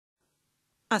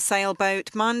A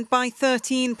sailboat manned by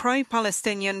 13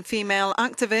 pro-Palestinian female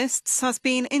activists has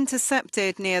been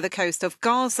intercepted near the coast of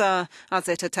Gaza as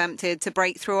it attempted to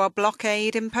break through a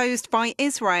blockade imposed by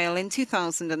Israel in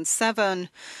 2007.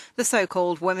 The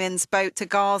so-called women's boat to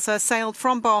Gaza sailed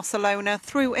from Barcelona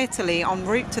through Italy en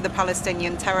route to the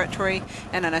Palestinian territory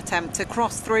in an attempt to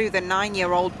cross through the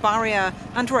 9-year-old barrier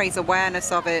and raise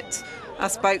awareness of it. A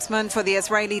spokesman for the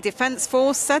Israeli Defense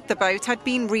Force said the boat had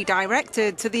been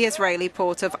redirected to the Israeli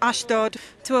port of Ashdod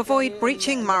to avoid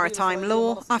breaching maritime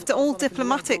law after all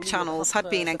diplomatic channels had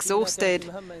been exhausted.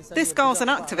 This Gazan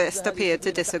activist appeared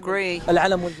to disagree.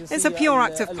 It's a pure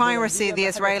act of piracy the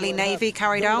Israeli Navy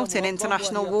carried out in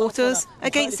international waters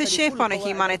against a ship on a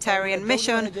humanitarian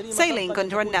mission sailing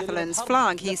under a Netherlands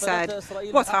flag, he said.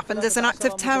 What happened is an act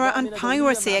of terror and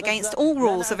piracy against all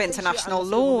rules of international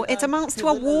law. It amounts to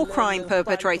a war crime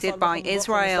perpetrated by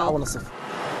Israel.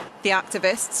 The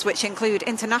activists, which include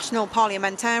international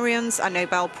parliamentarians, a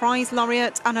Nobel Prize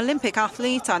laureate, an Olympic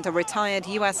athlete and a retired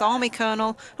US Army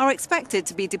colonel, are expected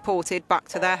to be deported back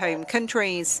to their home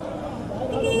countries.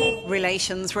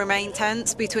 Relations remain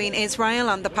tense between Israel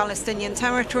and the Palestinian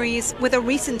territories, with a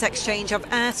recent exchange of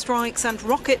airstrikes and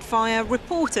rocket fire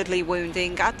reportedly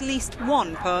wounding at least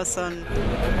one person.